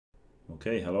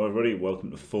Okay, hello everybody,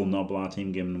 welcome to full Gnoblar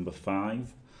team game number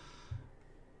 5.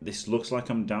 This looks like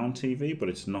I'm down TV, but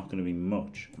it's not going to be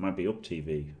much. It might be up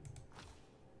TV.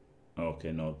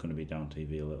 Okay, no, it's going to be down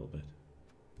TV a little bit.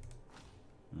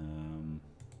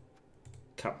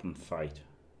 Captain fight.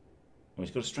 Oh,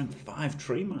 he's got a strength 5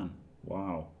 tree man.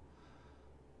 Wow.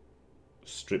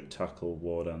 Strip tackle,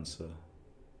 war dancer.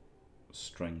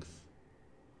 Strength.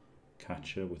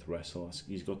 Catcher with wrestle.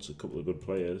 He's got a couple of good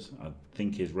players. I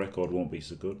think his record won't be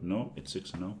so good. No, it's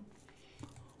 6-0.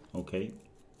 Okay.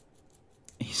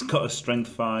 He's got a strength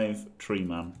 5 tree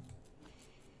man.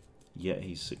 Yet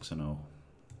he's 6-0.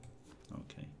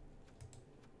 Okay.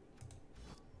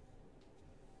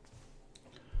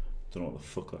 Don't know what the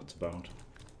fuck that's about.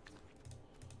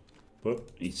 But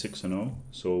he's 6-0,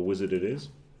 so a wizard it is.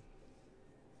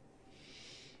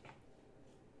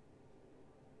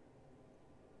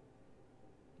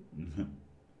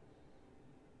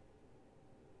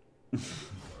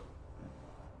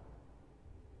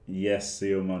 Yes,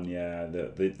 Seomon, yeah.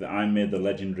 I made the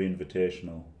Legendary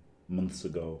Invitational months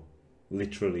ago.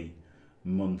 Literally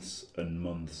months and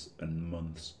months and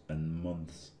months and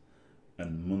months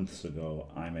and months ago,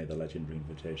 I made the Legendary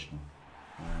Invitational.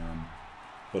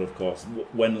 But of course,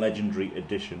 when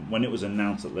it was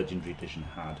announced that Legendary Edition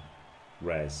had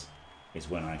Res, is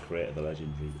when I created the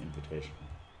Legendary Invitational.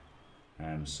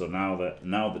 So now that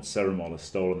Ceramol has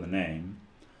stolen the name,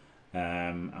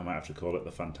 I might have to call it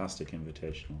the Fantastic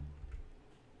Invitational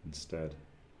instead.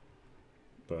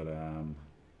 But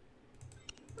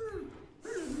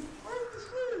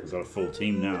we've got a full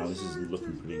team now. This is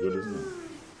looking pretty good, isn't it?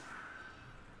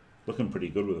 Looking pretty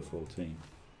good with a full team.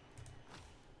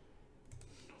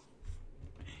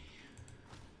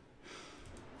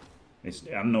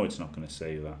 I know it's not going to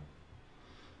save that,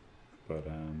 but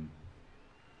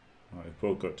we've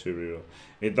both got 2 real.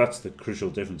 That's the crucial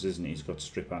difference, isn't it? He's got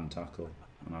strip and tackle,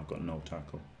 and I've got no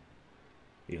tackle,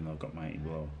 even though I've got mighty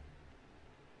blow.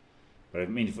 But I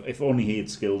mean, if only he had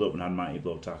skilled up and had mighty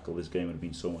blow tackle, this game would have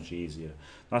been so much easier.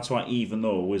 That's why, even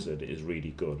though a wizard is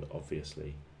really good,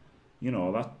 obviously, you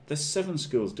know that there's 7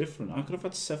 skills different. I could have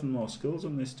had 7 more skills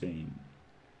on this team.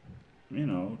 You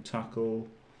know, tackle,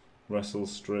 wrestle,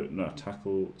 strip, no,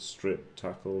 tackle, strip,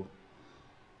 tackle,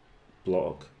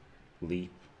 block,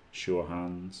 leap, sure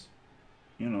hands.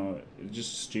 You know, it's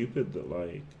just stupid that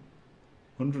like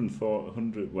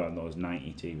 100, well no, it's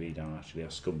 90 TV down actually. I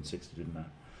scummed 60, didn't I?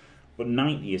 But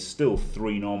 90 is still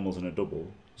 3 normals and a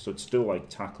double, so it's still like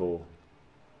tackle,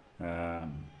 or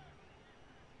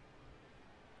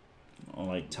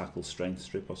like tackle strength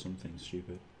strip or something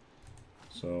stupid.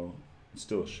 So it's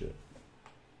still shit.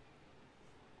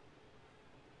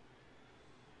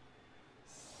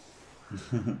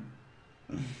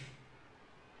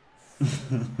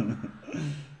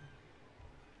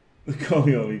 They call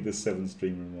me only the 7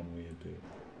 streamer in one weird dude.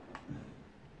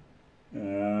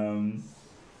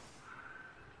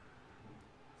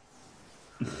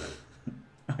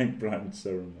 I bribed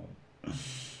Ceramol.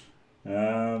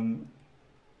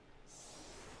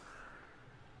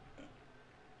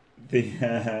 It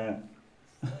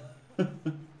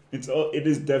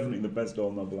is definitely the best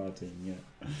all Gnoblar team, yeah.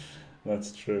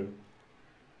 That's true.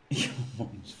 Your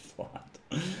mom's flat.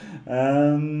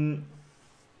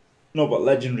 No, but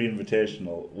Legendary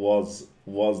Invitational was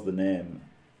the name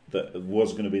that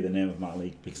was going to be the name of my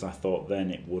league, because I thought then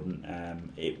it wouldn't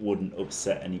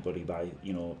upset anybody by,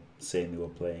 you know, saying they were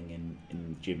playing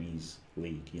in Jimmy's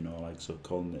league, you know, like, so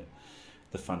calling it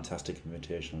the Fantastic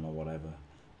Invitational or whatever.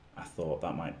 I thought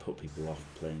that might put people off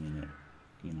playing in it,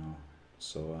 you know.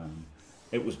 So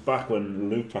it was back when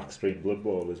Lupac streamed Blood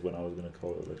Bowl is when I was going to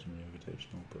call it Legendary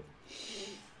Invitational, but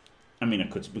I mean,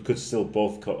 we could still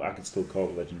both call. I could still call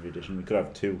it Legendary Edition. We could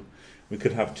have 2. We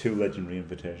could have 2 Legendary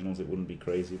Invitationals. It wouldn't be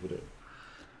crazy, would it?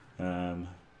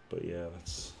 But yeah,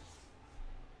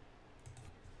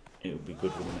 it would be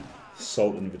good, wouldn't it?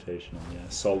 Salt Invitational, yeah,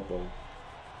 Salt Bowl.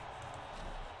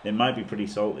 It might be pretty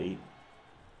salty,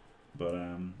 but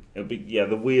it'll be, yeah.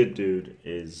 The weird dude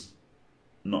is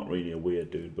not really a weird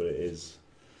dude, but it is.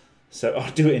 So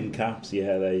I'll do it in caps.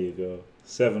 Yeah, there you go.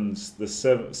 The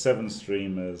seven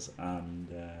streamers and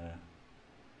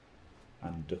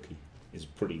Ducky is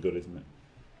pretty good, isn't it?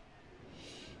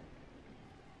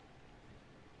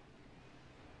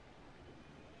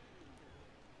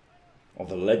 Or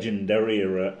the legendary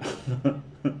era,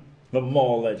 the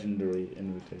more legendary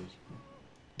invitation.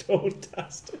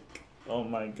 Totastic. Oh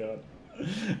my god,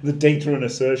 the data and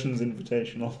assertions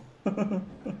invitational.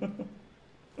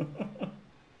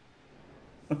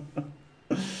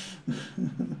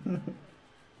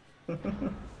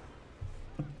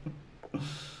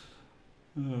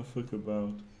 Oh, fuck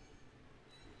about.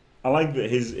 I like that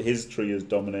his tree is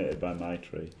dominated by my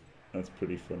tree. That's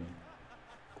pretty funny.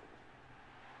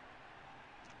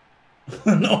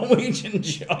 Norwegian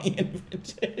giant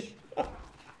invitation.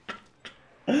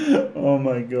 Oh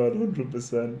my god,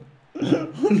 100%.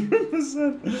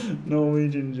 100%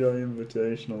 Norwegian Joy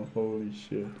Invitational. Holy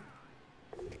shit.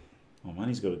 Oh man,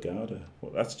 he's got a Garda.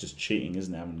 Well, that's just cheating,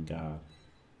 isn't it, having a guard?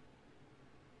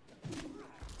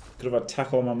 Could have had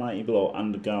tackle on my mighty blow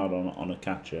and a guard on a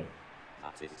catcher.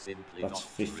 That's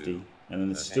 50. True. And then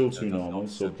there's still two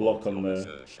normals, so block on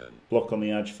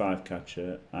the edge 5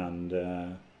 catcher and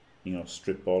you know,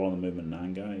 strip ball on the movement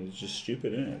 9 guy. It's just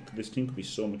stupid, isn't it? This team could be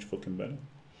so much fucking better.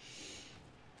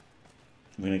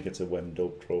 Winner gets a When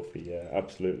Dope trophy, yeah,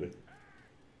 absolutely.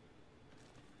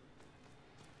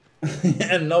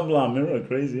 Yeah, Gnoblar mirror,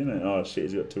 crazy, isn't it? Oh shit,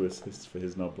 he's got 2 assists for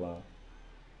his Gnoblar.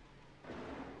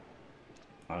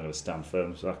 I gotta stand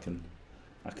firm so I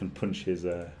can punch his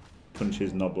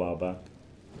Gnoblar back.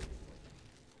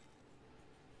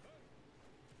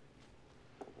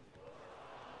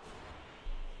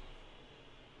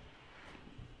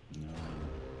 No.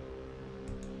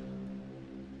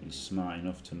 He's smart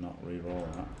enough to not re-roll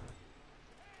that.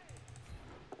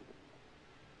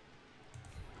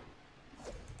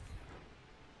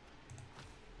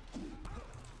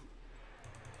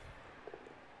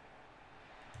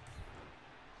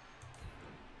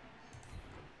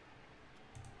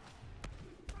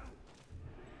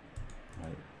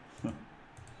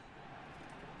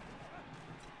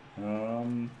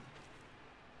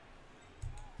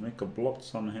 Make a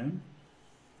blots on him,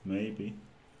 maybe.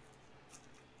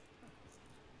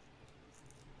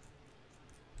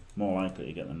 More likely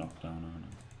to get the knockdown, aren't I?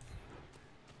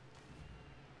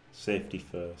 Safety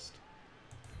first.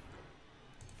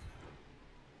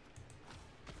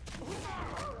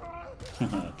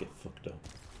 Get fucked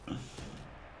up.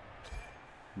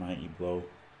 Mighty blow.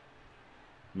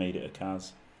 Made it a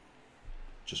Kaz.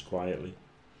 Just quietly.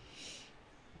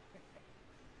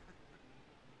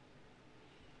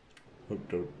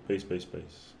 Hooked up. Base, base,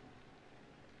 base.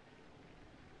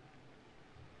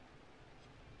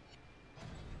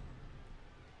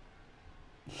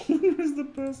 Who is the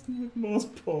person with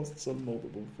most posts on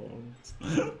multiple forums?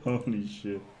 Holy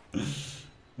shit.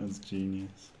 That's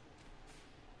genius.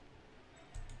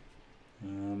 I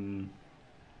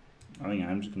think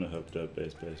I'm just going to hook up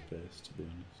base, base, base, to be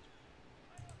honest.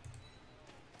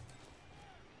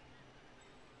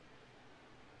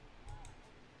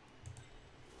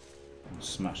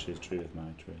 Smash his tree with my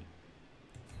tree.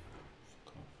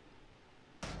 Fuck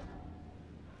off.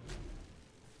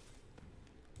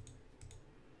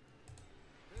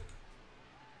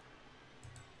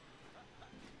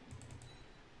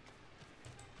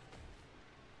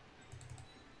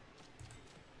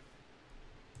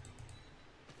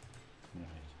 Right.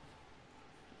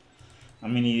 I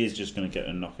mean, he is just going to get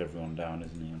and knock everyone down,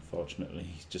 isn't he? Unfortunately,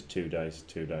 he's just 2 dice,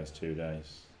 2 dice, 2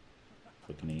 dice.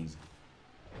 Fucking easy.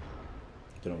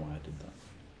 Don't know why I did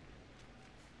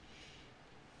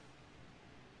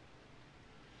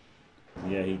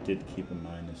that. Yeah, he did keep a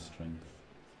minus strength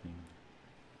thing.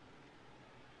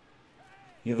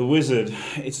 Yeah, the wizard.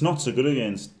 It's not so good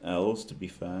against elves, to be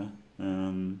fair.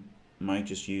 Might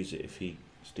just use it if he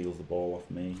steals the ball off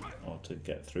me or to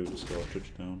get through to score a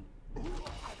touchdown.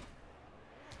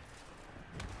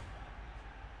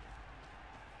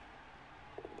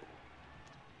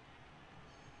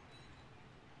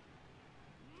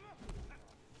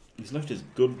 He's left his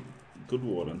good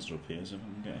wardens up here, so if I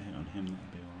can get a hit on him,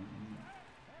 that'd be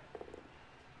alright.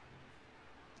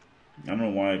 I don't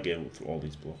know why I gave up through all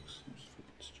these blocks. It's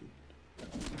fucking stupid.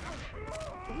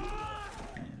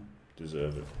 Yeah,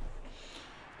 deserve it.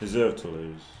 Deserve to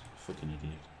lose. Fucking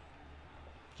idiot.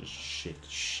 Just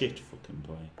shit fucking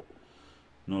play.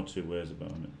 No 2 ways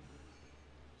about it.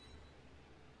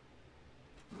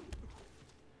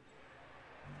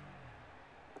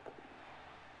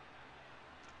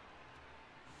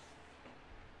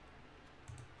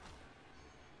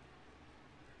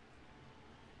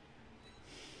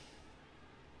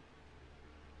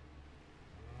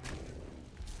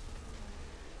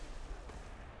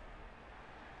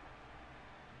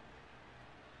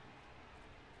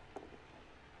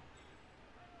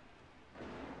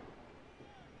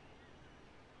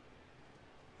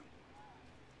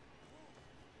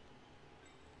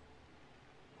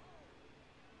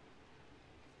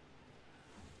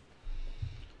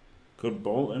 Could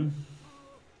bolt him.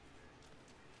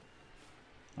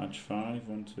 Match 5.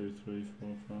 1, 2, 3, 4,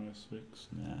 5, 6.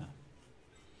 Nah.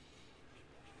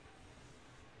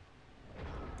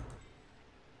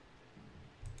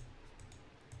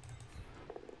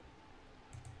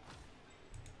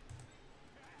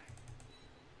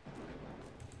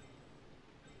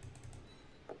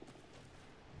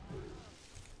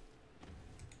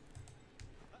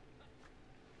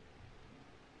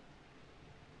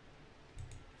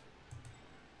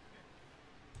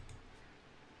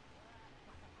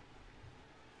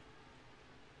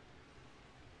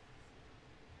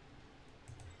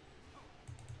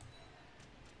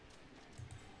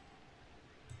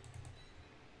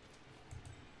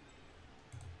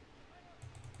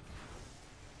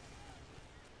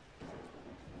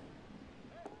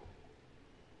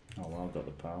 I've got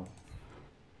the power.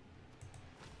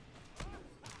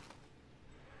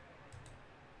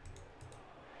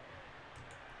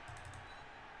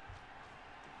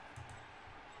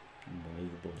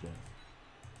 Unbelievable, Jeff.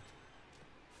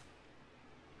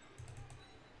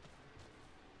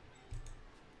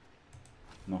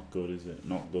 Not good, is it?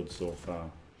 Not good so far.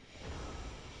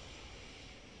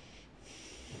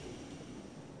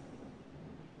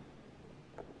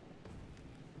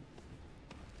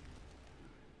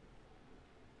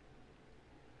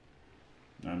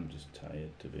 I'm just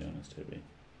tired, to be honest, Hippie.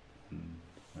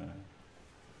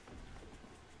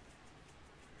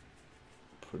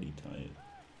 Pretty tired.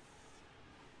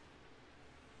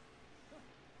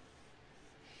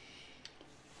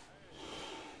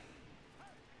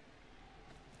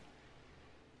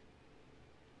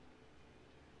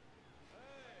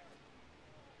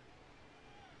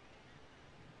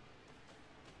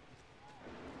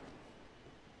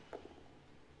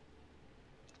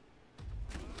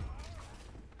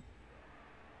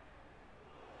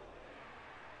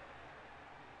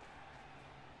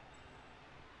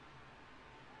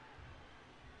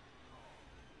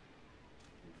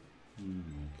 Oh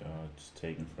my god, it's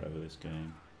taking forever, this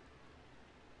game.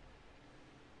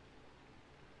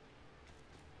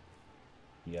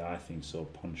 Yeah, I think so.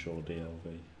 Poncho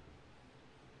DLV.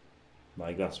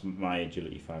 Like, that's my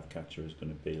agility 5 catcher is going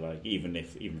to be like, even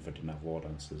if I didn't have war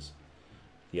dancers,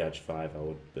 the edge 5 I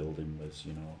would build him with,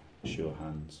 you know, sure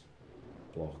hands,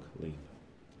 block, leap.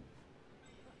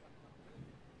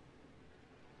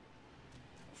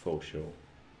 For sure.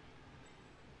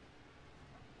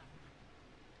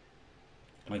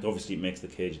 Like, obviously it makes the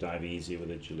cage dive easier with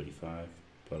agility 5,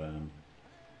 but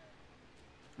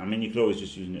I mean, you could always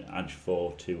just use an edge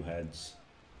 4, 2 heads,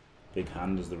 big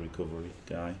hand as the recovery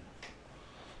guy.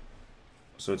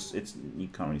 So it's you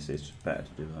can't really say it's just better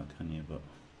to do that, can you? But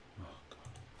oh god.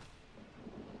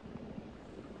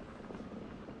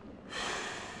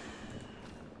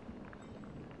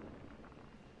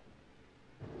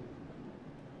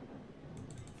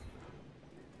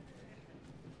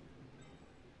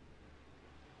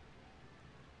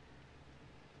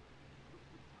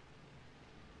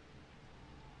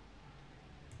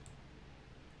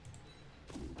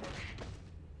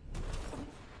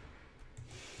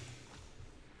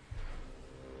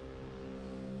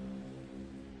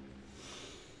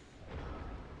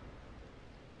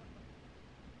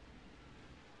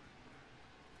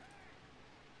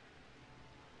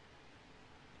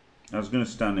 I was going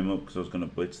to stand him up because I was going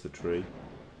to blitz the tree,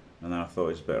 and then I thought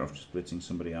it's better off just blitzing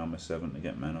somebody armor 7 to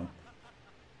get men up.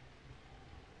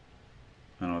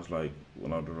 And I was like,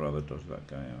 well, I'd rather dodge that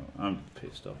guy out. I'm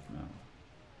pissed off now.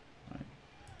 Right.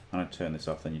 And I turn this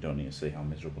off, then you don't need to see how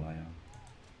miserable I am.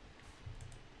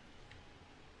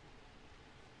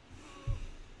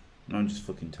 I'm just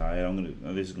fucking tired.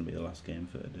 This is gonna be the last game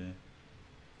for today.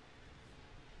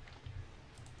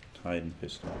 Tired and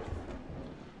pissed off.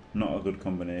 Not a good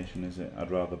combination, is it?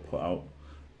 I'd rather put out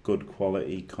good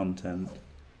quality content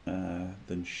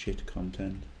than shit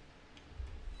content.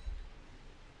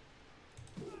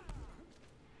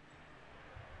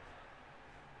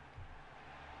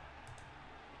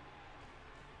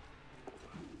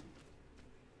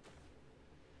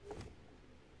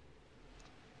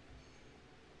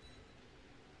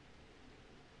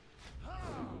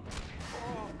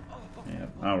 Yeah,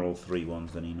 I roll 3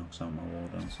 1s, then he knocks out my war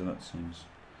down, so that seems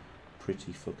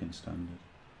pretty fucking standard.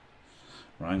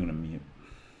 Right, I'm gonna mute.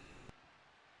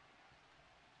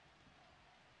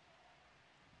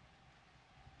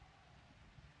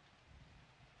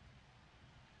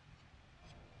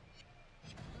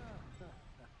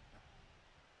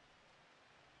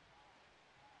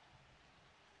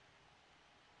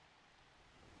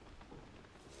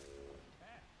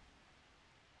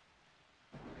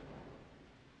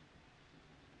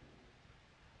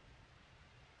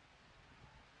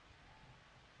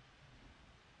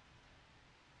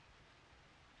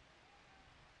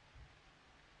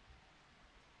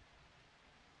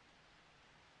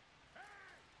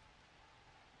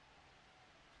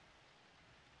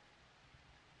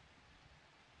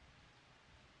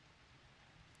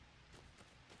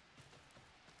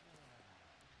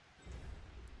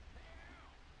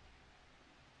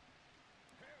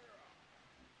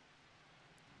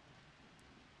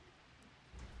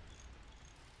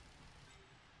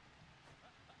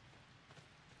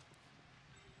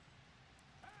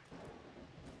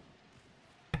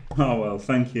 Oh well,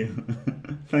 thank you.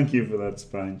 Thank you for that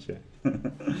spine check.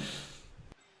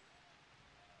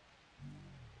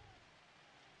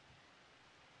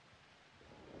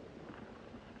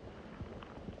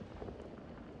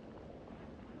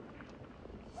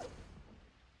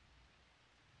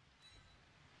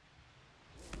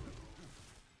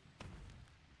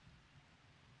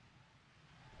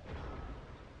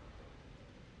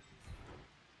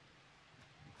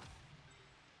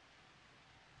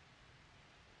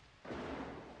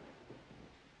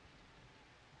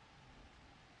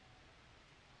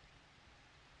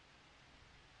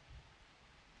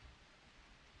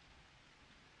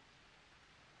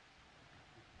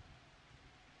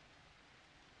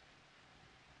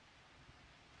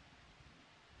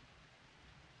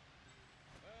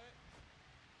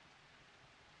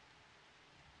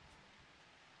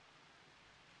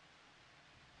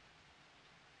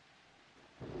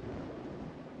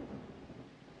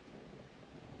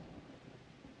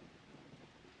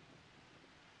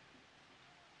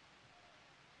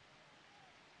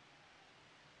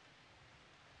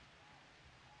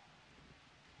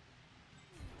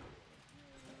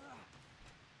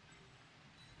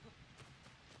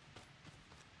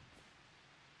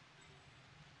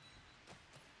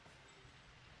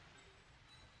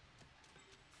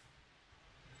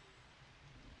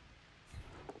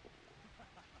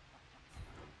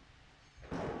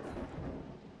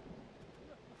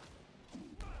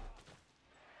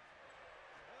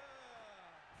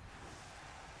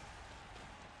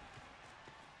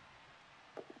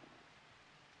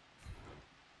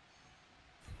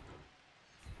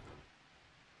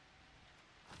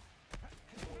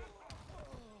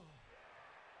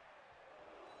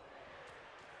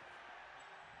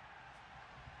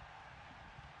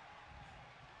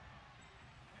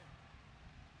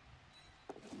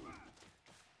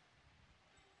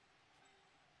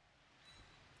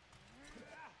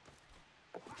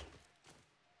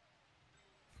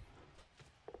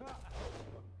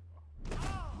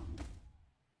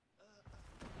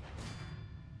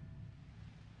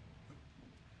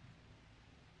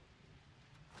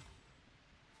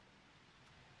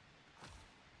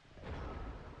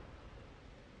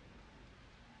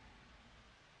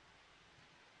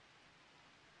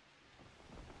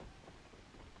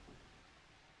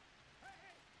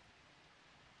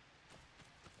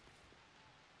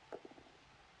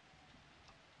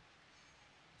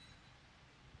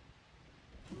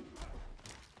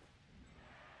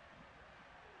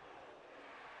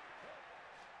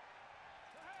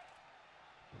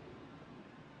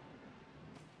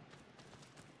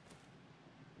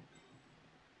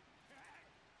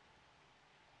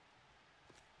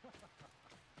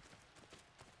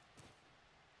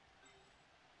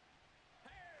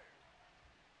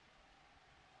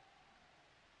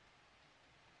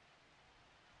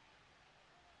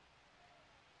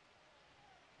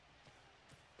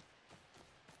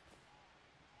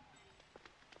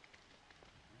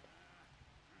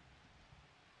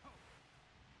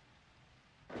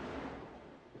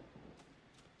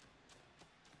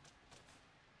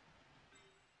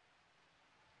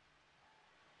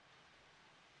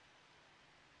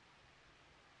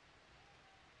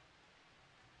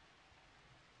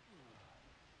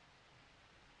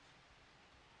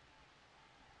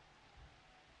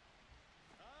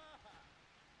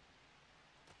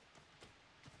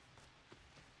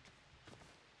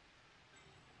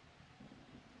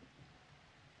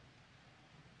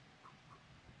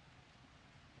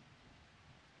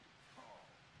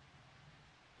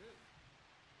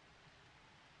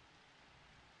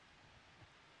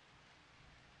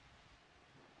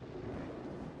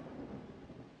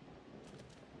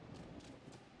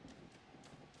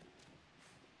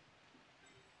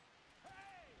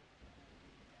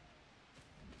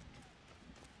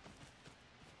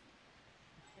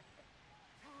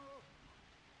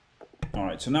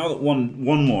 Right, so now that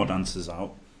one more dancer's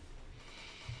out,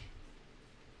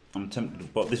 I'm tempted to,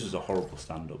 but this was a horrible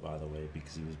stand-up, by the way,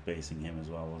 because he was basing him as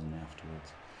well, wasn't he,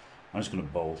 afterwards. I'm just going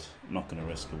to bolt. I'm not going to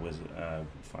risk a wizard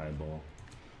fireball.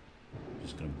 I'm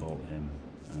just going to bolt him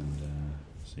and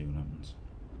see what happens.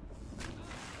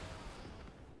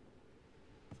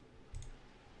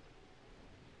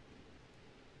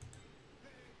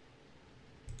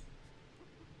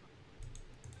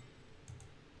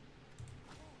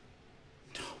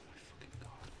 Oh my fucking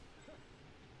god.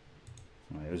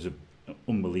 Right, it was an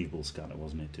unbelievable scatter,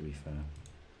 wasn't it, to be fair.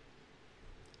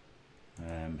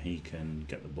 He can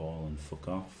get the ball and fuck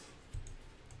off.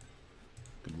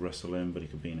 Could wrestle him, but he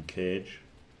could be in a cage.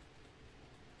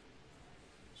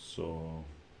 So...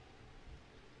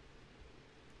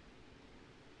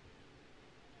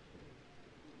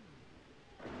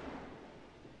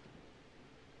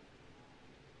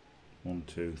 One,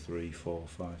 two, three, 4,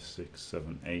 5, 6,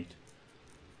 7, 8.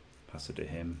 Pass it to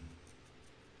him.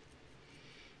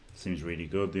 Seems really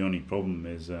good. The only problem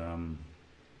is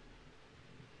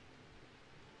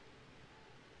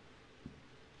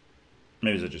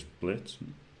maybe they just blitz.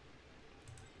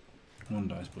 One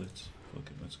dice blitz. Fuck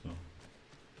it, let's go.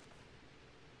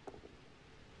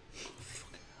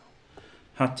 Fucking hell.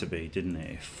 Had to be, didn't it?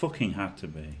 It fucking had to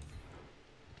be.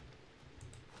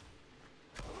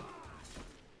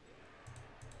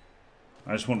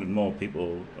 I just wanted more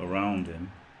people around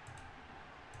him.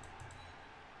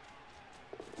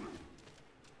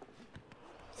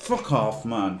 Fuck off,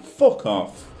 man. Fuck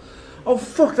off. Oh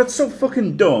fuck, that's so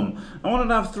fucking dumb. I wanted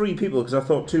to have 3 people because I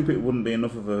thought 2 people wouldn't be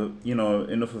enough of a, you know,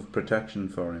 enough of protection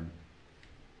for him.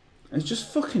 It's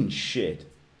just fucking shit.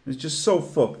 It's just so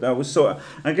fucked. I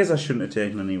guess I shouldn't have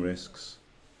taken any risks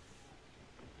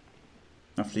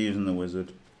after using the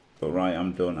wizard. But right,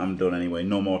 I'm done. I'm done anyway.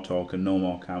 No more talking, no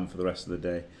more cam for the rest of the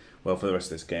day. Well, for the rest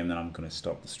of this game, then I'm going to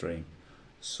stop the stream.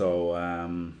 So,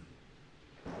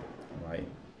 right,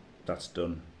 that's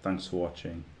done. Thanks for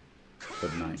watching.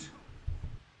 Good night.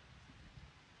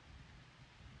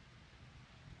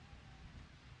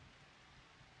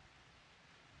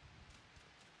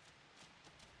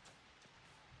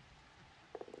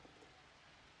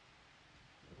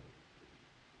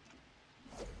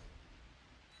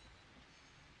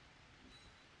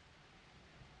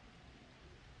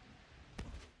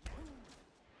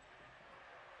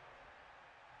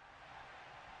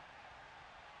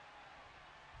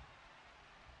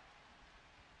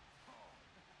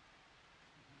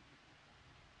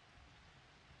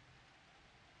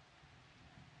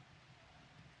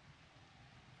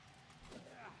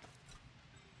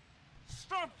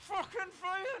 Stop fucking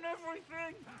fighting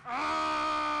everything!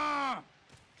 Ah!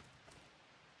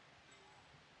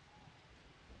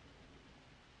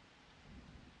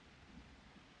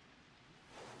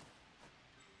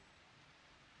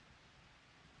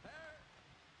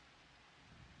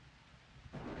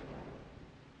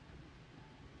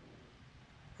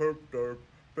 Herp derp,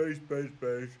 base, base,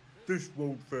 base. This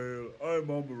won't fail. I'm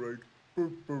on the rig.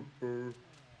 Burp, burp, burp.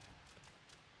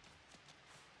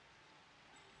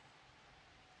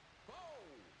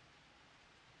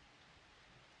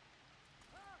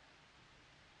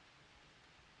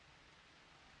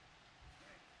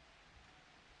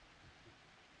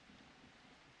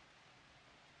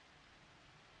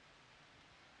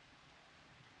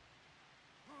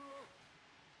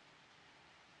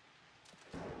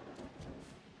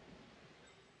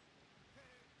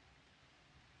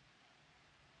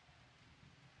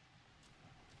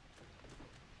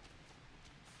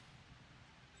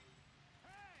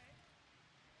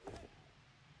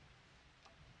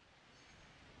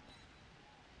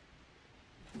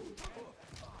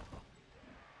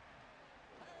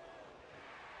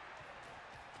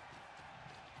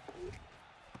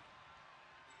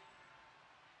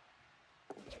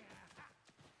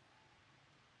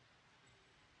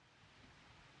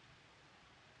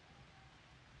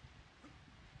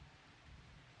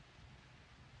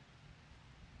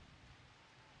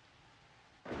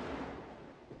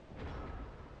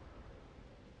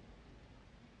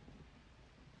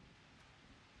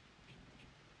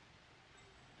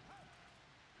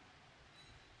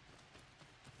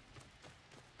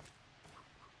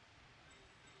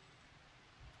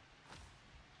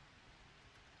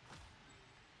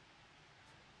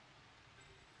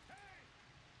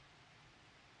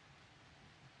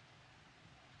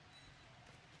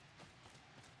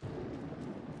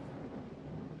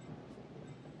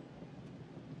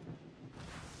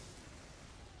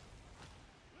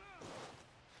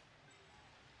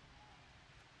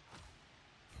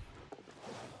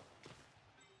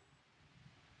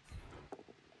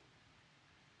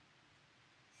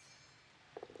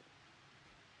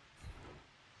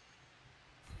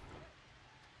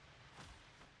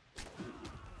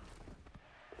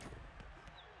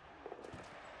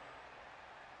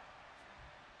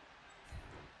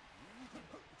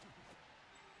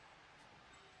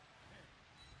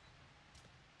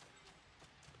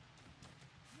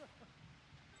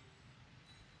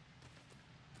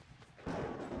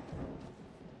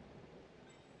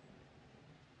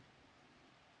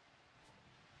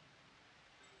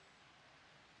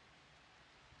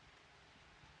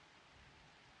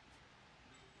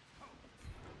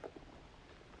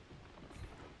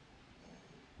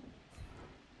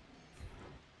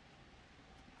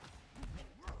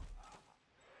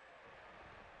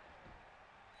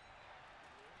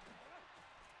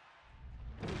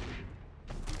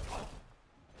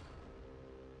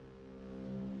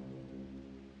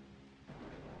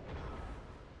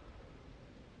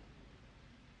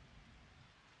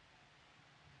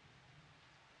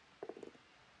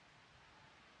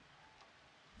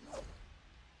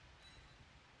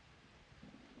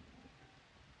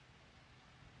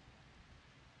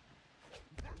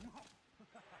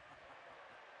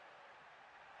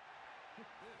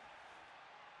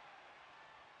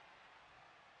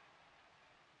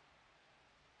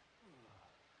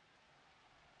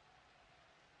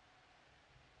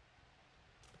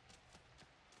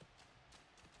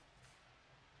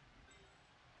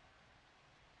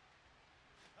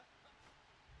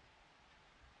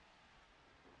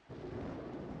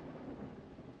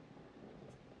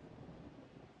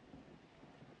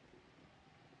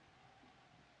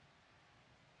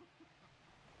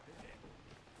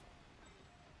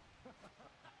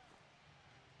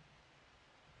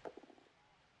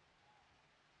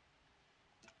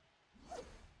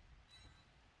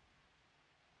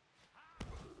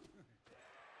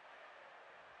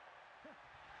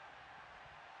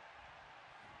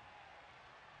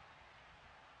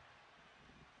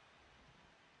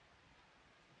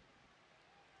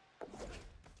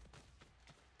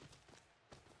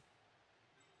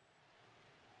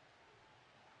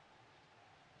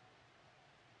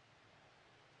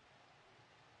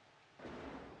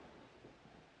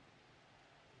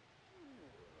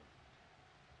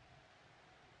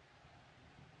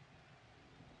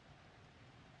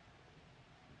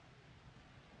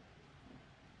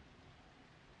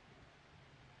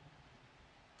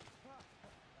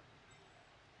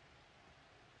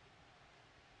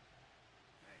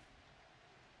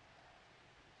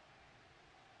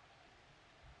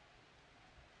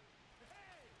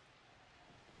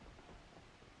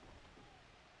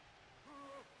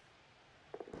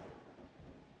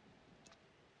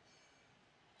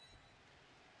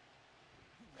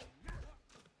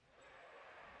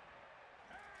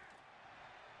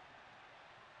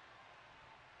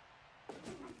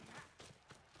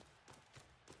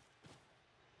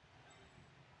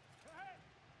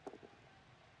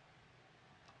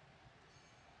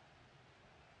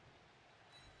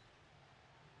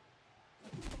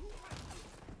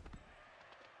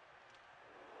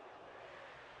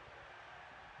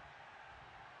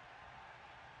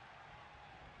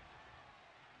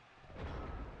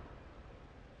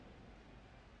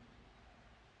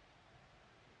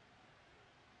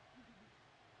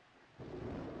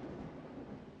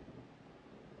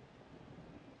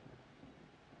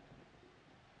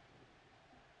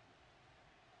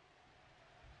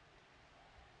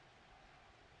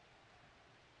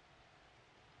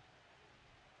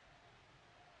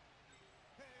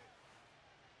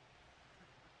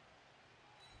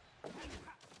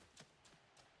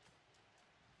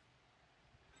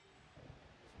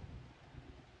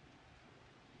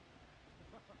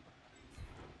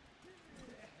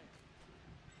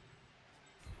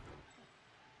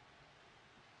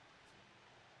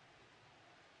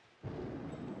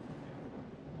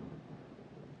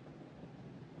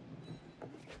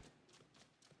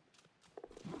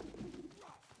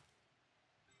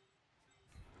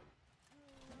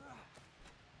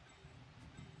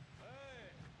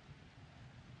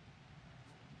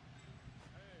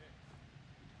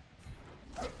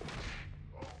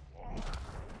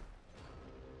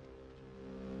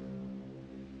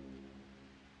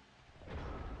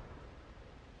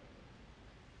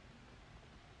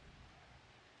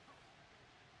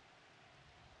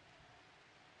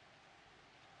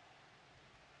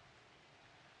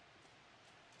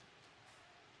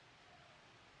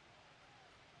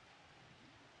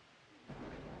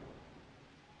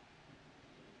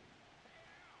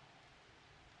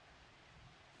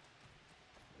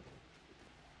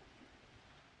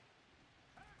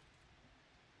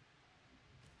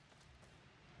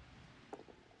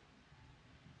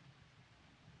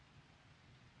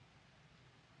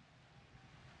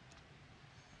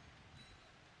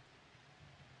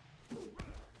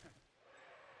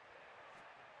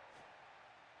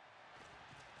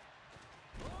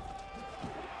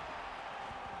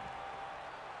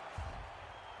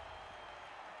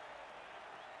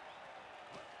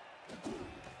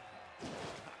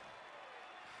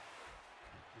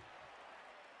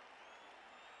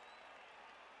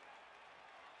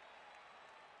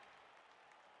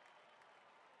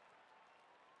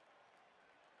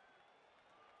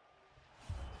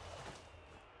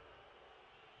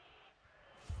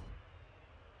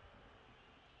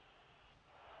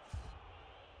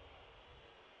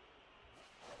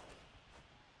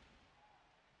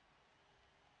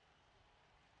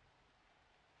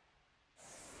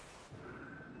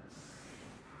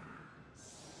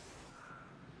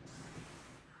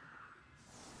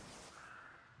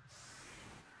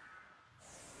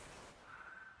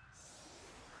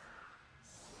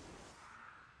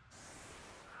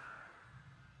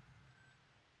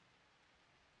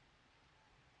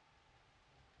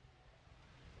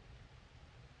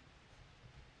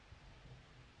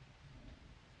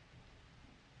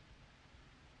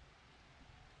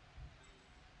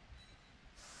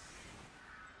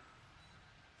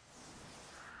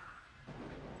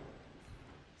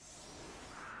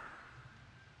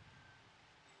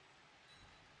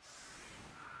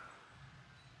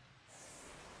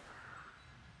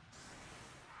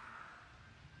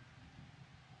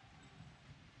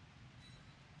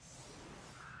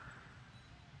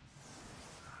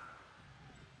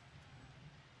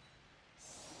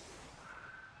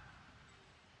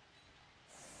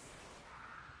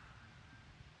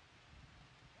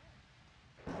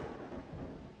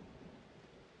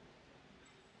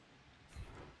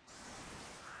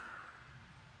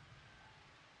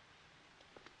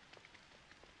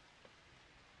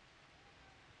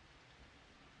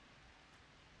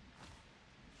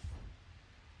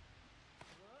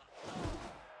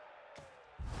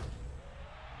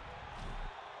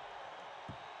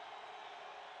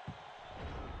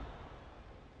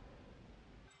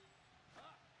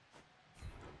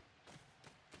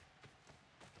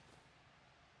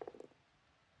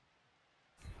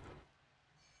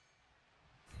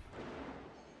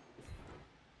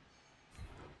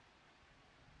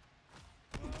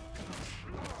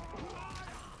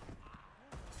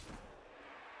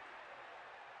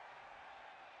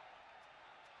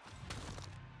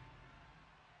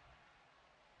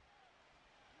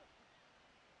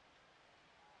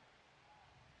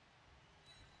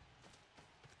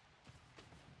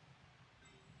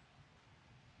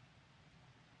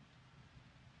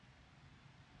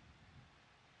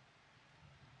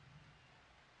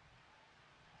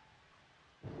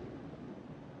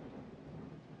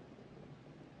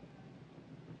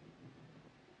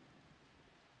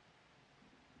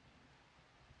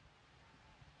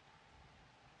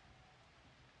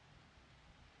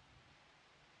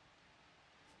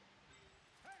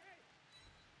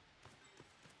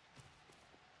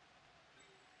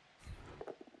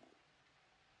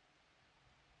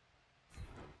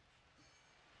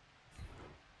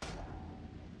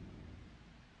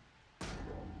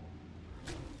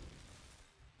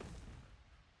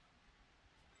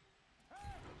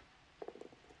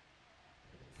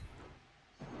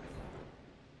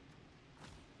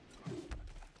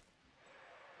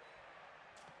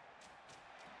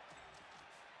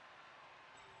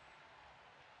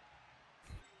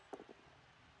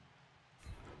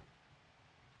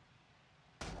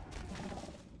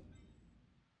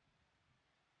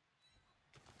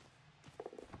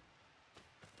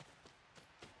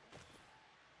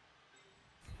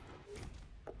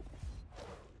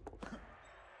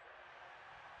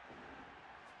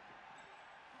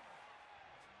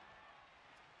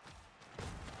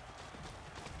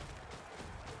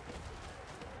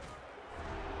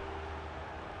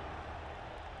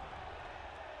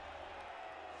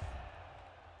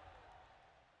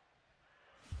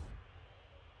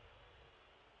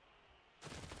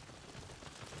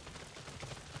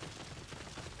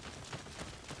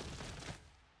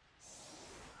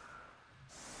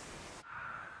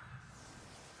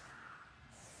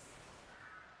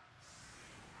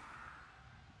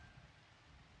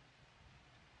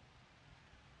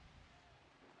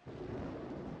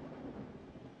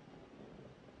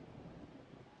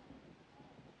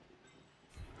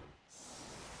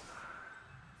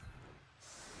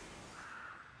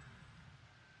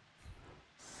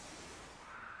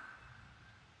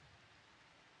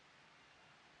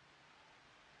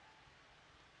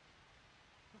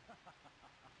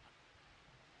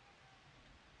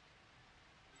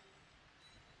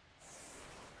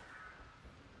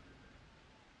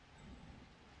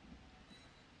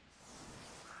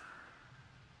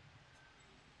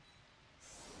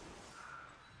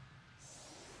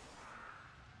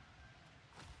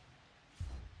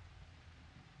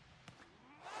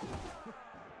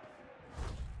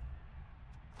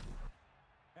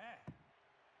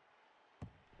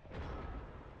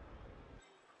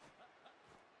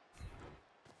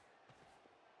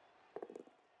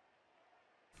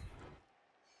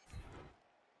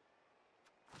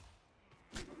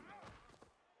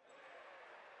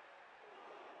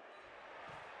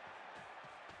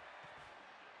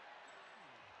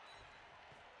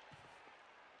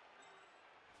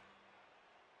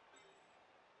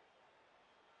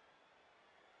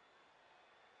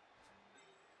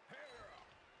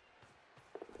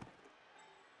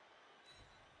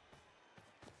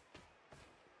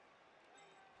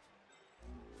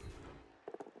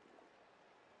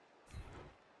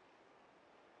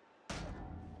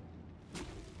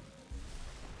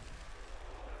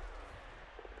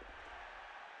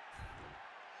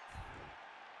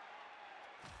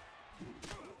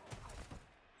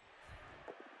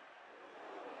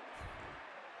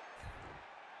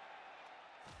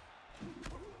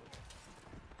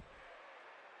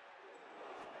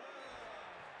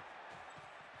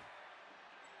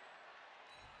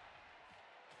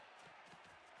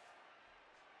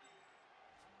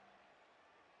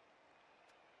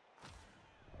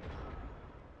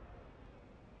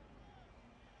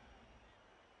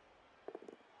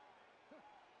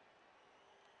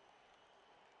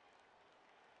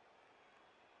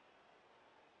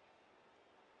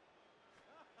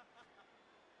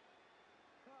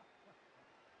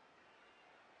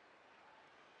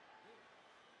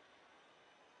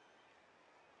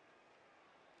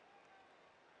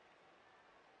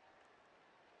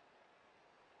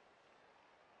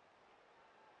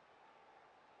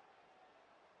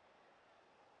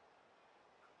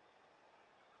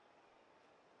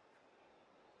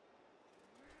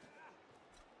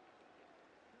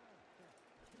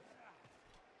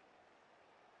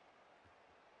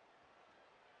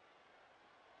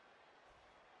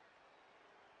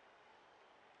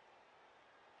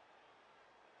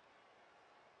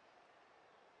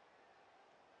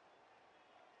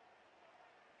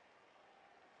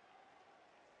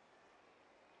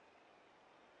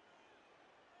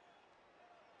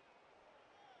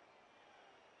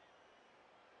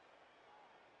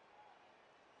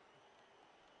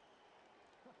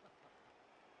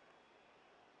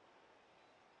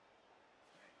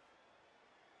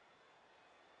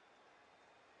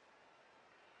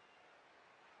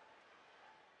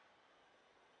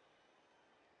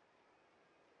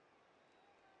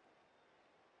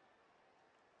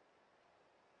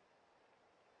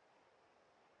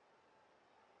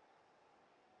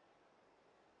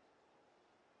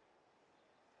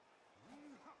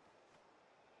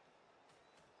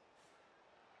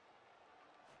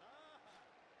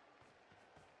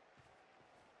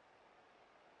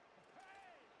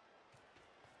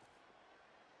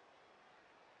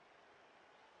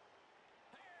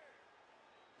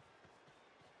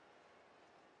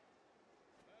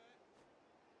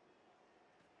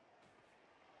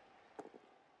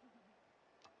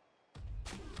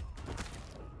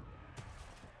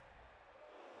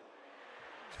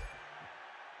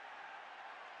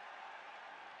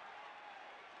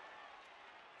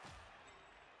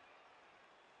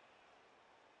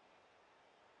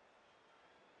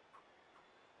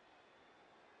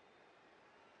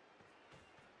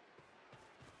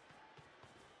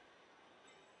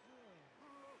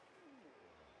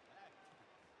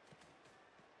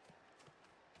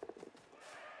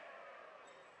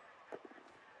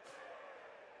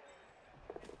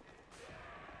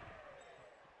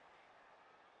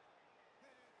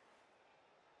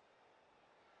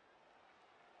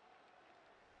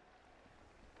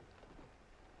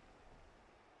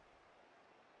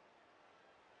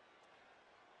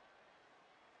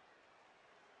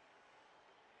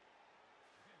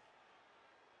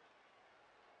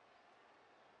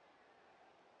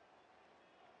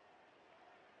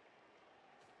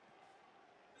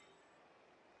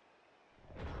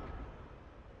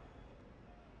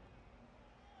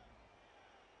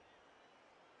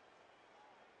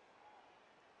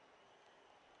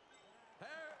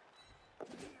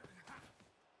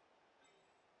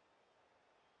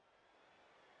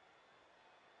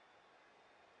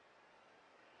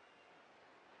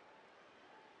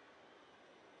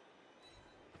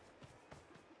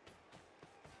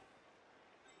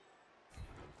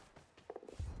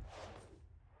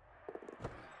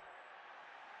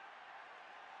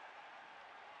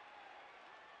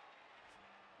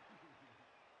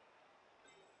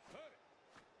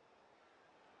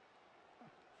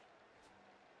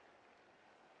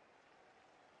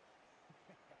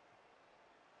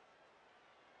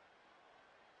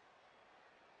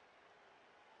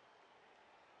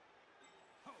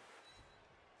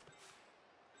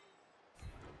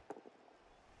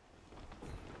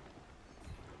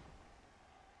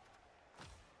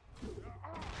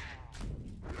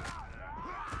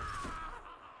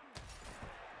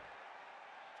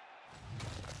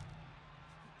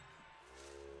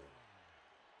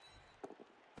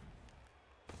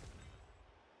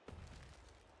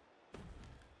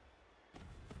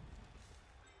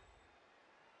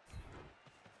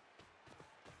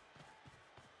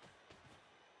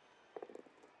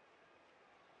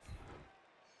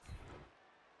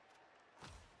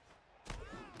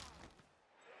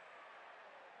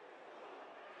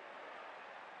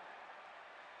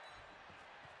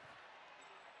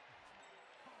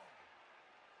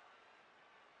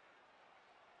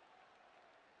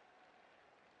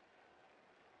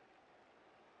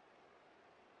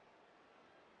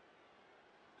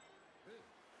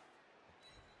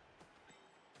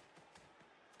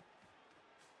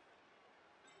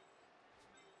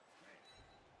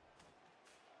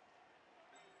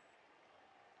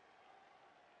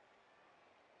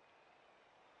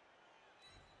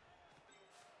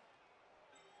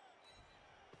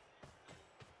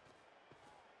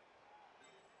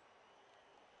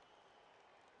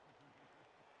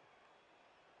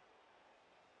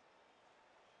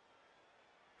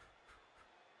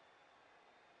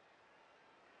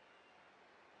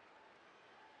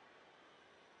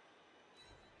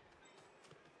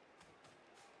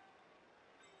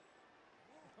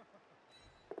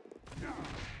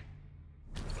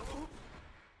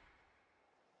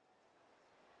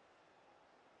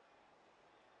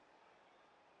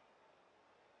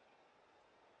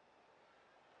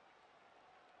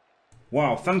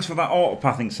 Wow, thanks for that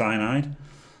autopathing cyanide.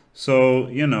 So,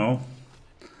 you know,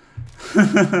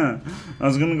 I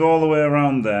was going to go all the way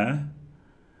around there.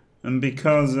 And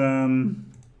because,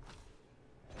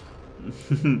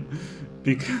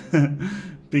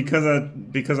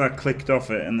 because I clicked off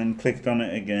it and then clicked on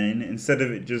it again, instead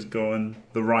of it just going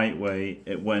the right way,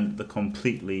 it went the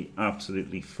completely,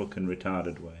 absolutely fucking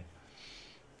retarded way.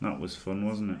 That was fun,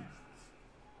 wasn't it?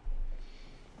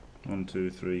 1, 2,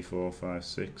 3, 4, 5,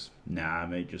 6. Nah,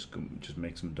 mate, just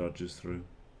make some dodges through.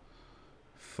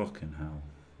 Fucking hell.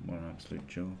 What an absolute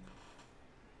joke.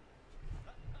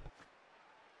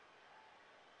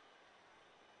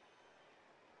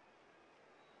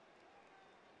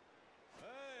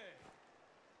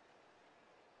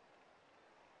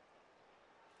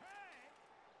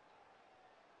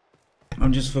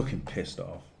 I'm just fucking pissed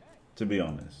off, to be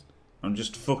honest. I'm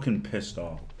just fucking pissed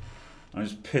off. I'm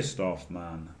just pissed off,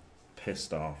 man.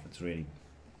 Pissed off. It's really...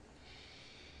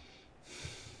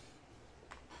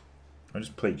 I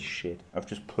just played shit. I've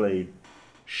just played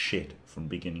shit from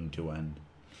beginning to end.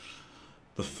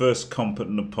 The first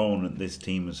competent opponent this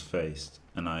team has faced,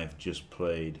 and I've just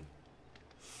played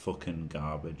fucking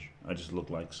garbage. I just look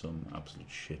like some absolute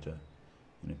shitter,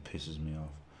 and it pisses me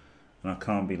off. And I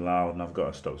can't be loud, and I've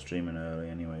got to stop streaming early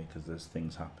anyway, because there's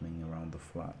things happening around the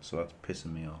flat, so that's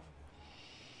pissing me off.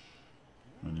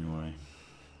 Anyway.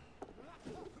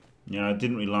 Yeah, I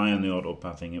didn't rely on the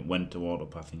autopathing. It went to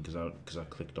autopathing because I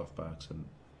clicked off by accident.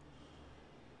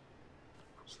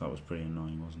 So that was pretty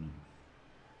annoying, wasn't it?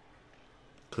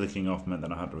 Clicking off meant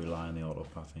that I had to rely on the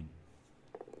autopathing.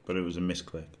 But it was a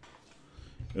misclick.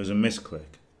 It was a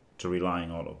misclick to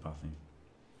relying on autopathing.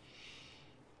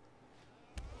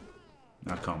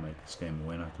 I can't make this game a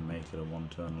win. I can make it a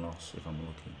one-turn loss if I'm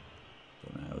lucky.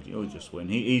 But no, he'll just win.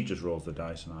 He just rolls the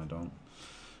dice and I don't.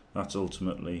 That's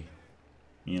ultimately,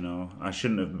 you know, I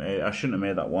shouldn't have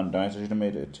made that one dice. I should have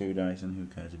made it a 2 dice, and who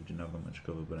cares if you didn't have that much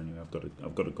cover. But anyway, I've got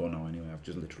to go now anyway. I've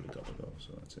just literally got to go,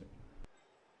 so that's it.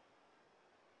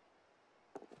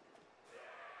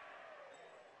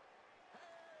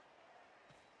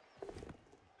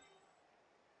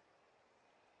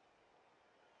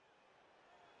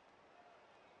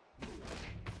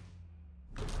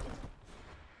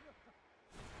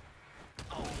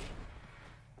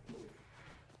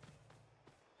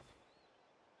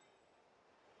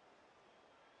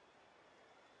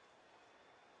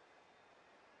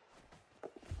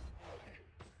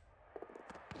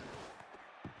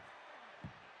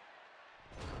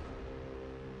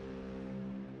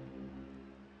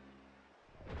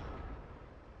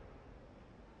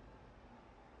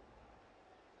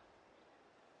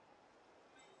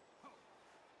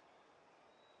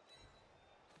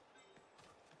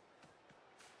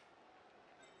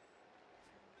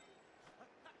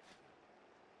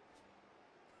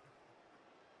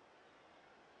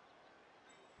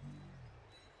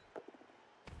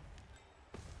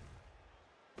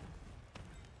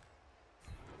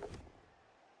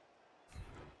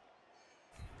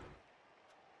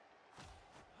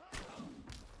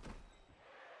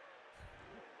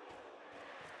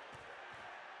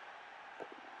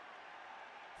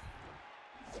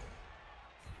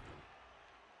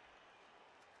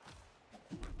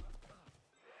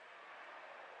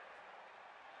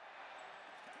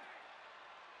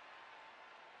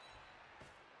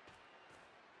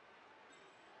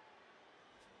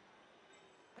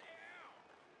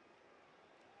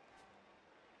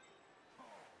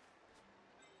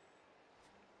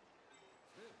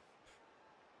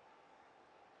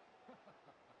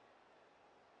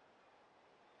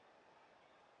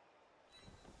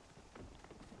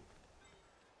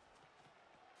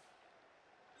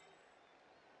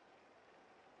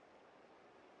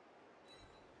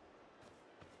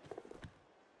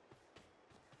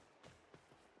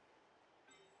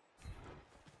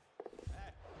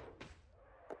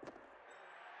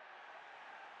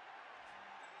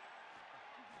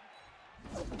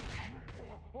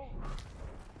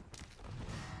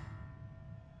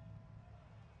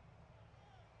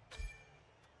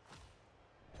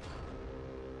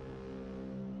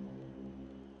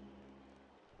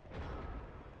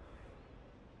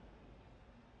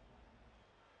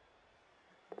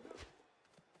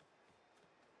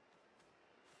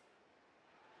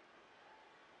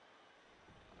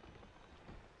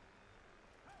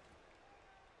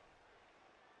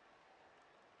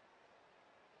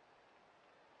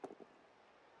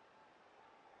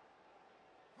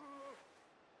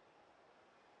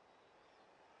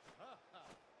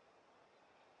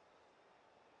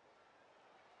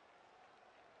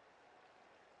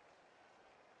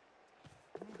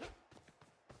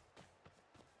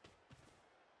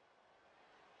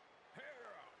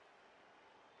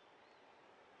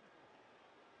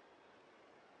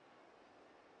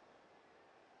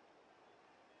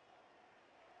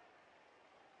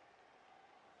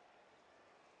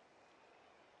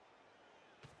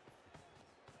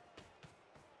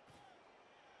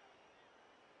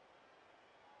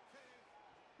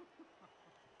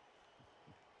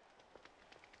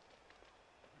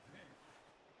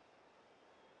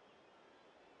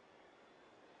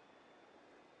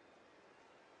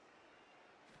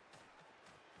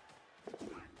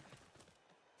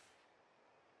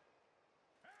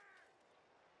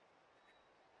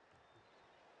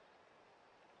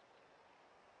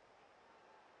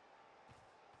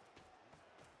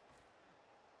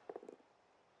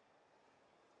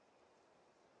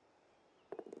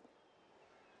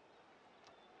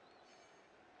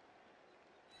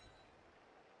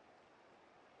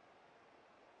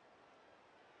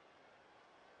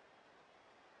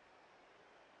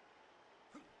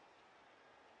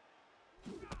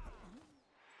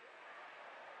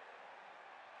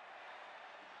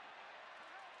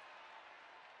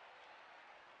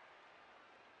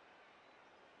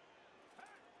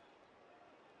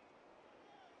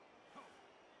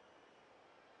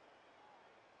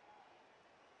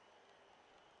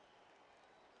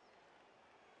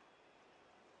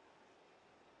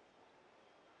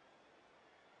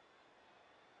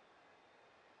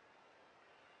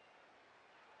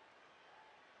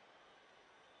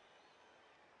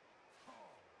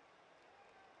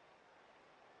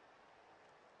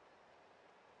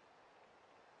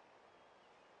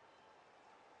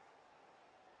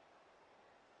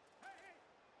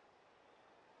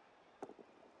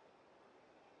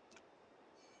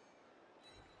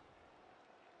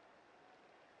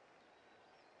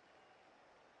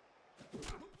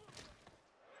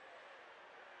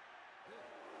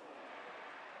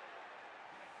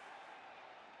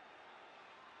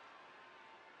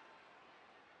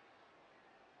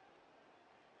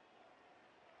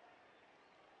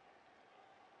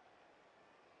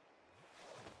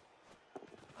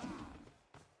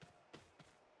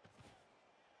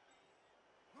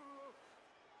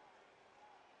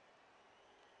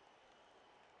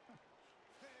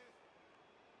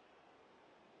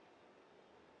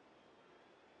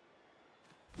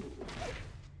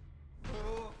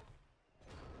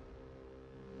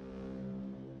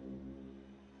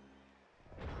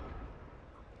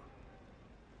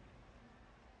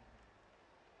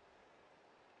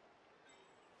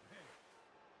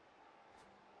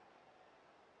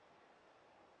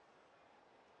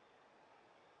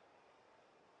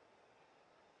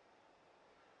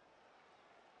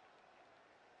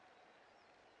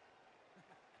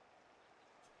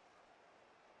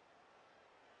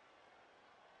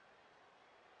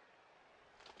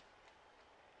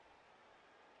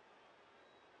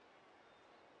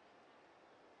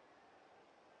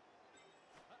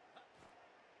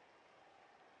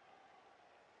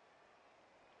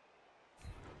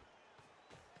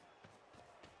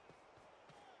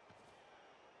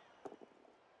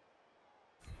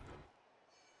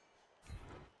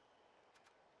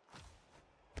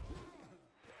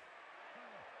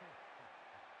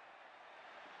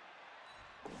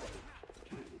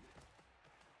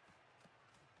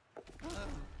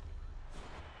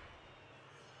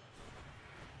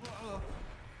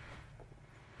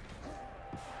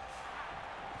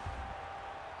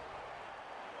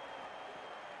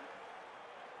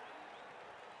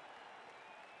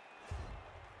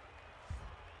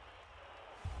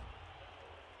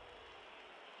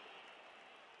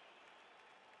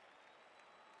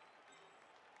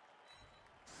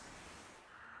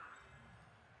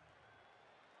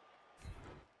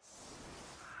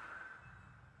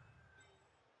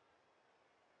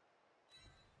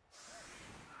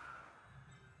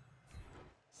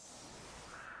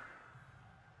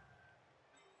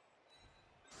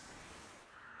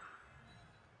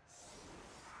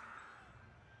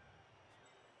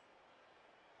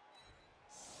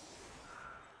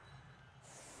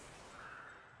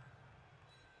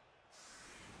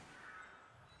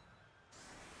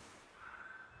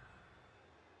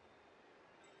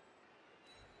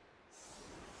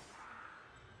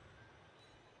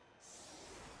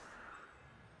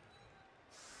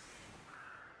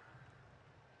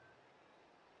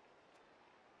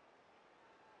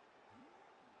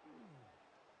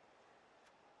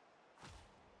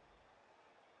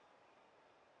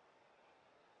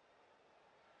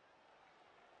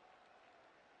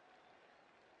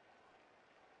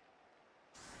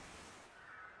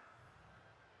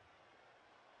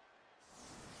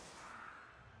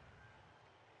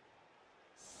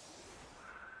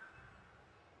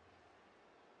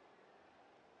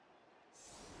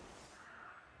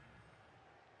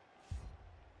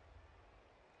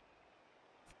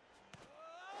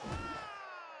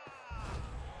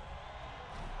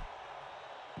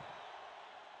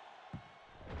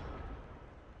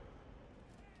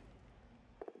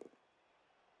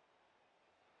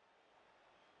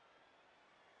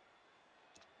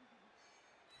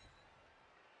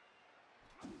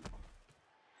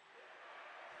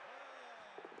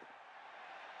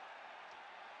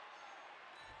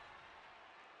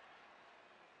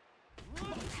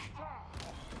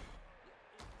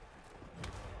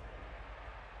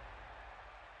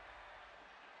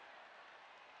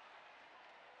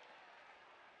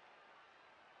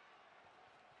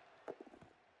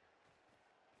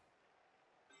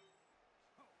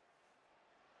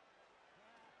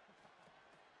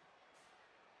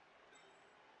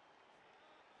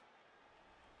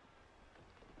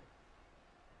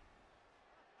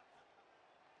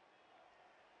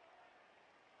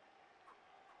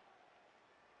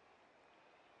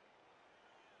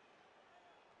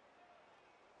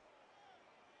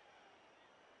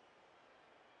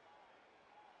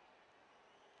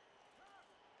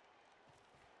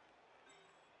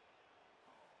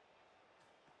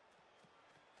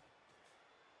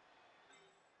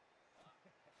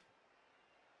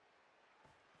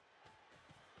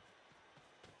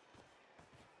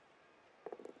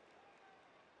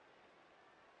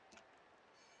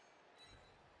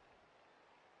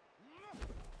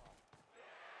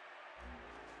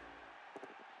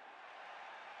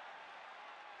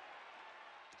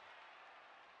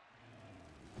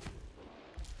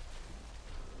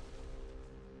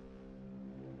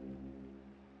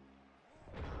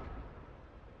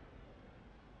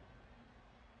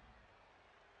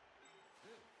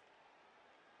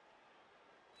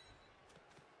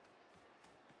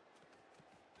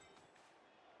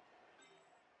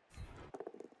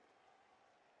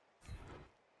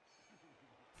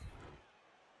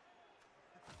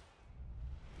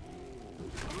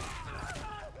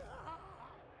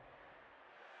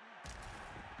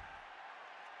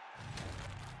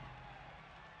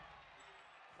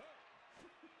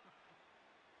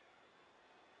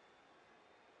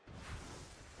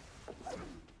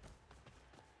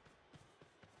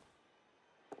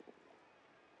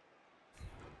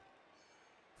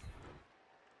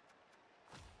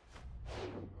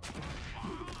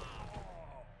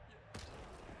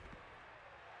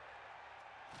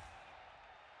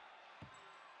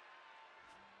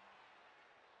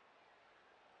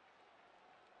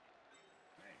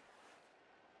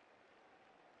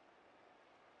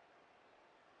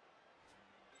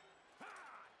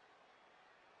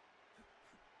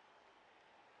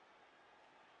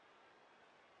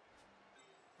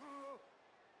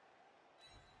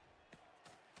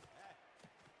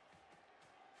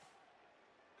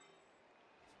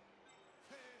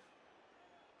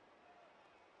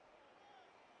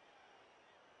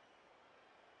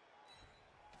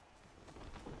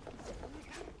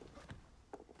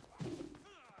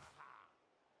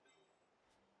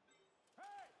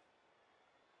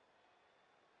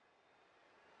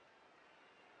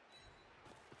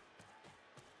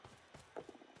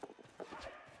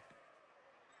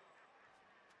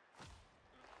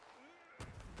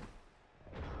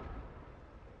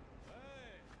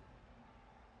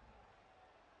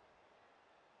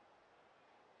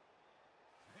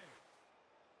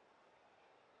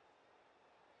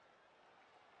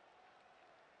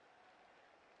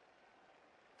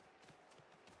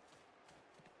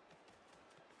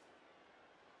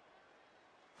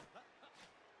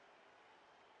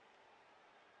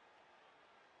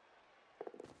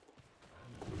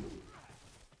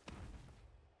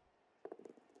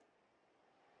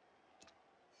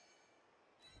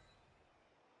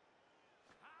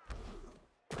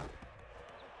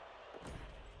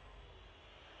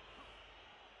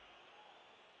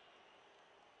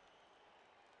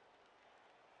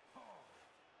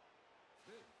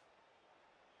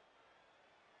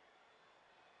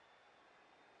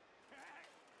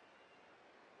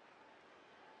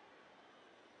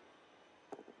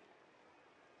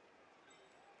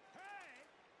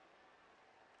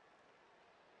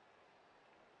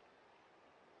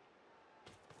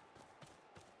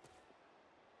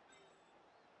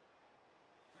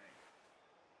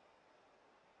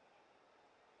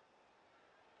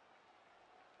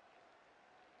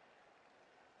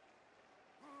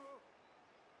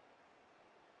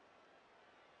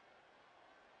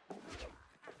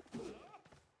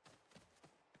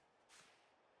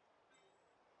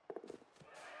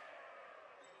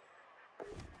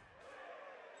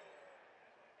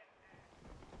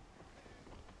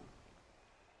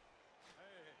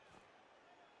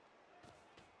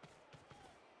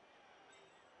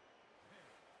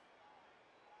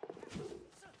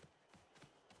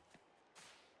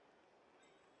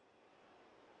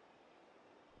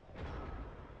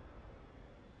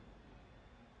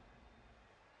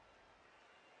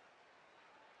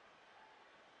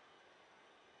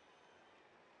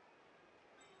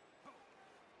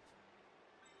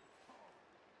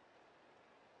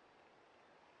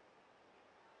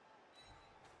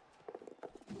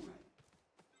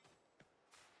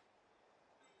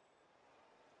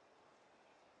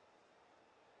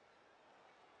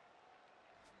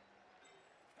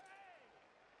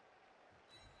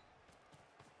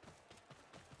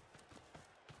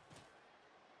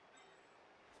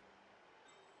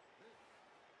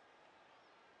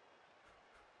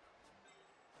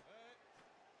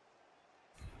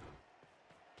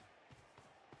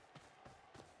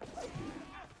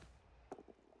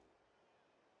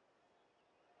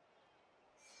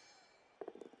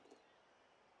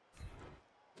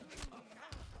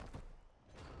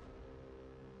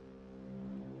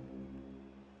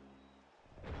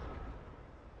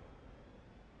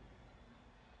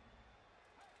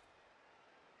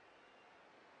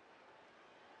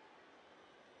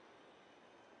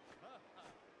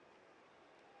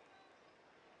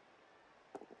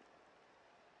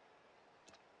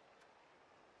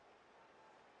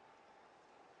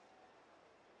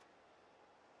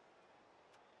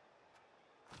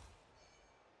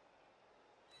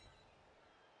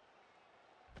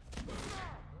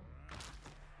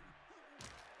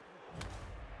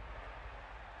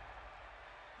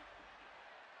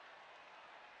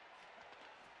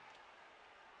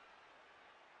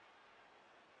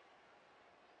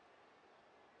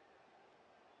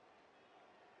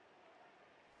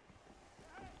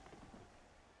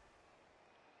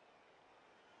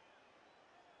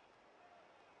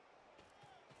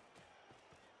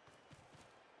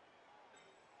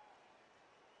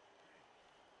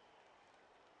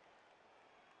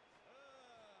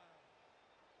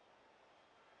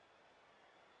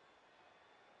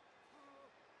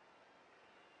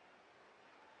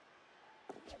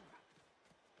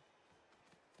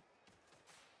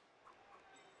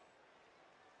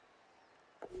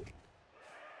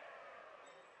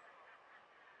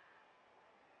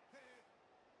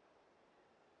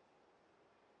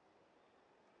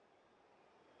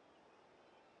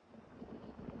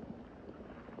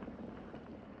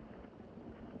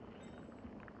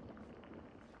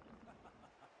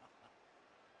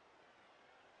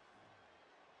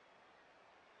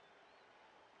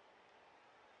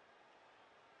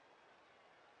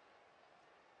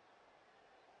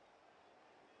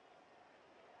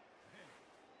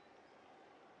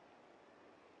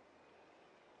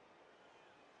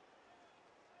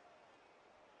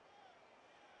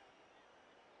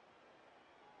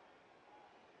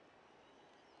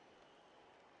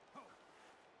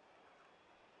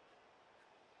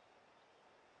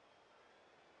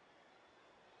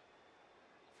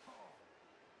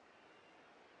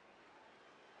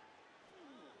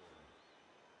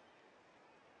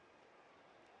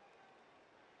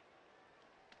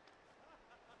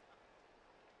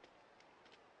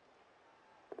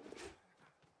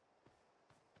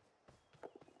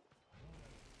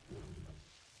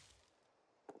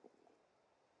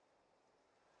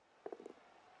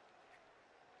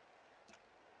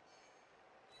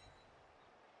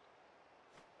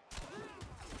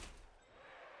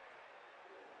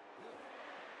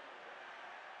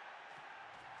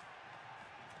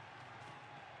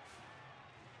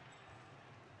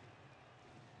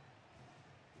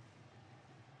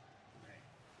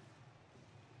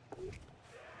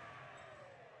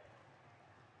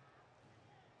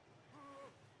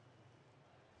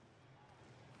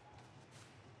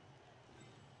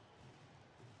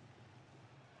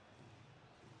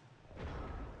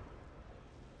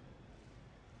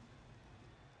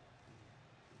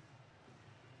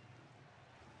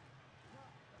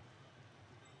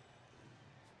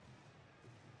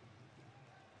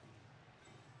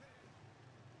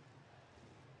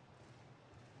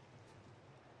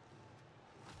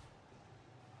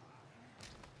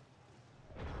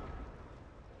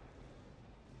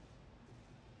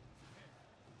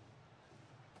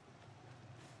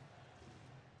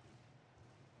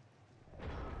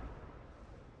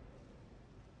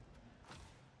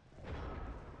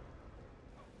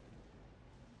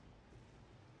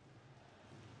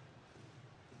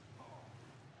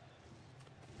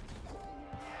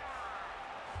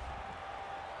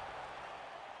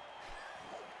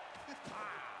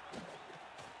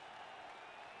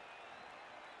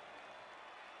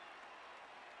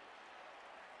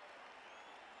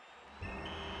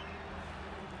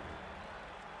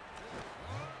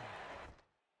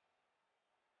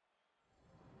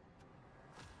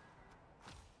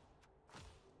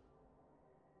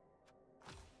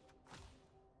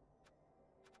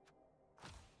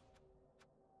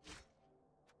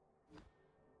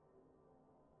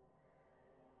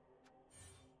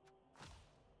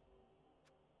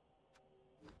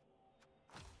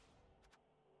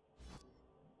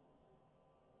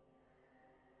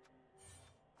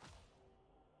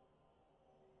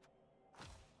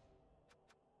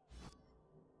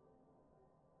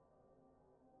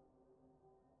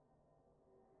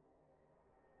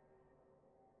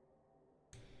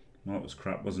 Well, it was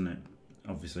crap, wasn't it?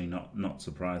 Obviously not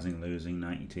surprising, losing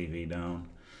 90 TV down.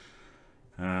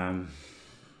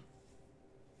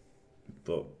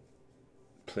 But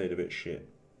played a bit shit.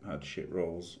 Had shit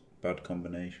rolls. Bad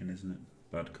combination, isn't it?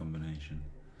 Bad combination.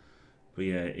 But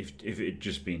yeah, if it had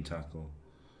just been tackle,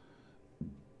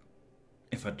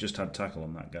 if I'd just had tackle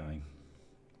on that guy,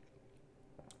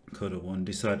 could have won.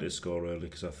 Decided to score early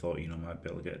because I thought, you know, I might be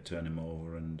able to turn him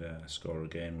over and score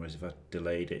again. Whereas if I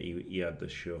delayed it, he had the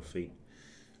sure feet,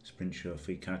 sprint sure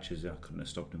feet catches. I couldn't have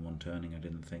stopped him one turning, I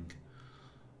didn't think.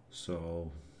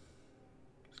 So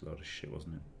it's a load of shit,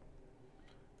 wasn't it?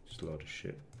 Just a load of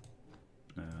shit.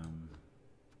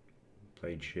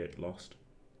 Played shit, lost,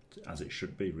 as it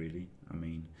should be, really. I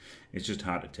mean, it's just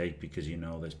hard to take because, you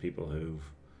know, there's people who've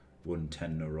won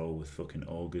 10 in a row with fucking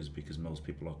ogres because most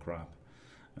people are crap.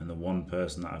 And the one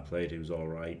person that I played who was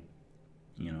alright,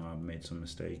 you know, I made some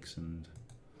mistakes and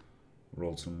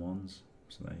rolled some ones.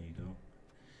 So there you go.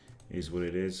 Is what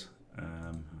it is.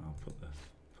 I'll put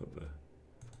the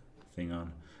thing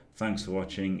on. Thanks for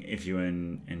watching. If you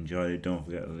enjoyed it, don't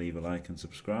forget to leave a like and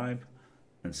subscribe,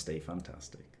 and stay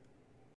fantastic.